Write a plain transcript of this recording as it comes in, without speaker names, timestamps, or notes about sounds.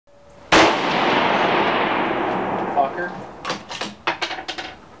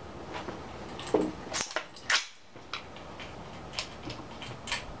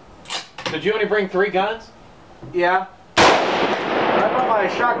Did you only bring 3 guns? Yeah. I brought my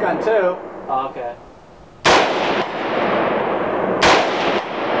shotgun too. Oh, okay.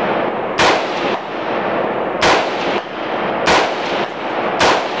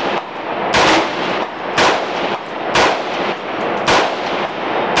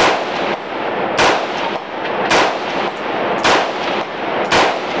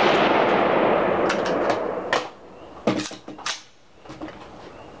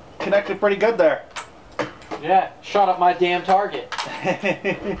 Connected pretty good there. Yeah, shot up my damn target.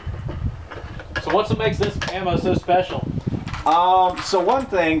 So what's what makes this ammo so special? So one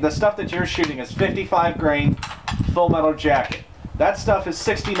thing, the stuff that you're shooting is 55 grain full metal jacket. That stuff is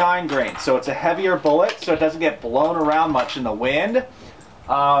 69 grain, so it's a heavier bullet, so it doesn't get blown around much in the wind.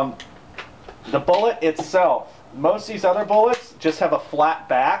 The bullet itself, most of these other bullets just have a flat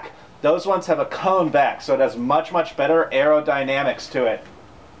back. Those ones have a cone back, so it has much, much better aerodynamics to it.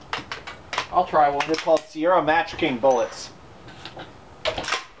 I'll try one. They're called Sierra Match King bullets.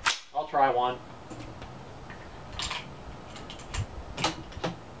 I'll try one.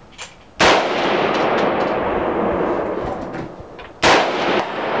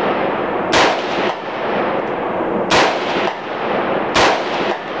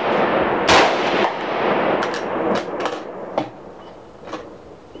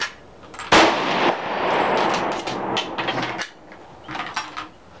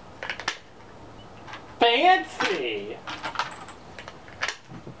 Fancy!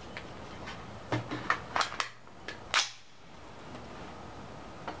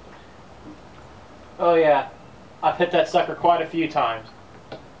 Oh yeah, I've hit that sucker quite a few times.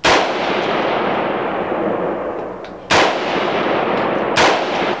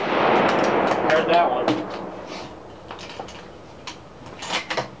 Heard that one.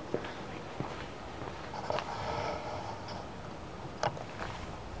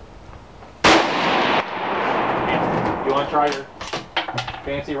 You want to try your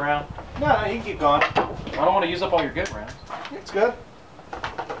fancy round? No, you can keep going. I don't want to use up all your good rounds. It's good.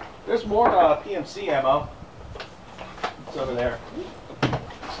 There's more PMC ammo. It's over there.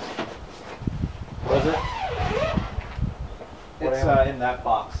 Was it? It's in that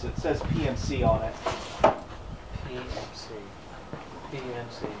box. It says PMC on it. PMC.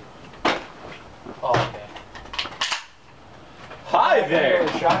 PMC. Oh, okay. Hi You can there!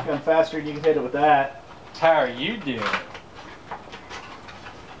 hit a shotgun faster than you can hit it with that. How are you doing?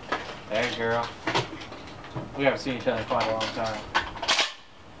 Hey, girl. We haven't seen each other in quite a long time.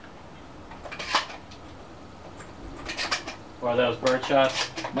 What are those, bird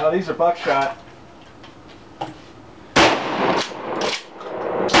shots? No, these are buckshot.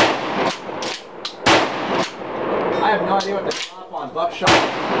 I have no idea what the top on buckshot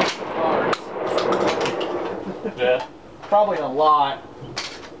are. Yeah. Probably a lot.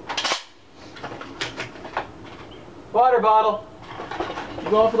 Water bottle. You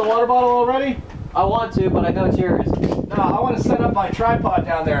going for the water bottle already? I want to, but I know it's yours. No, I want to set up my tripod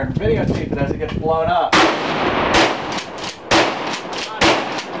down there and videotape it as it gets blown up.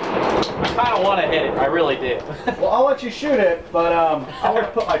 I kind of want to hit it. I really do. Well, I'll let you shoot it, but I want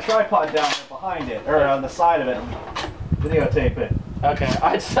to put my tripod down there behind it, or on the side of it, and videotape it. Okay.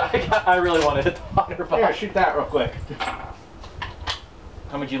 I really want to hit the water bottle. Here, shoot that real quick.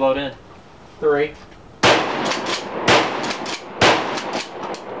 How much you load in? 3.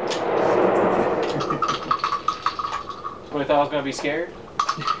 Somebody thought I was going to be scared?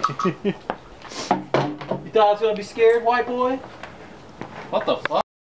 You thought I was going to be scared, white boy? What the fuck?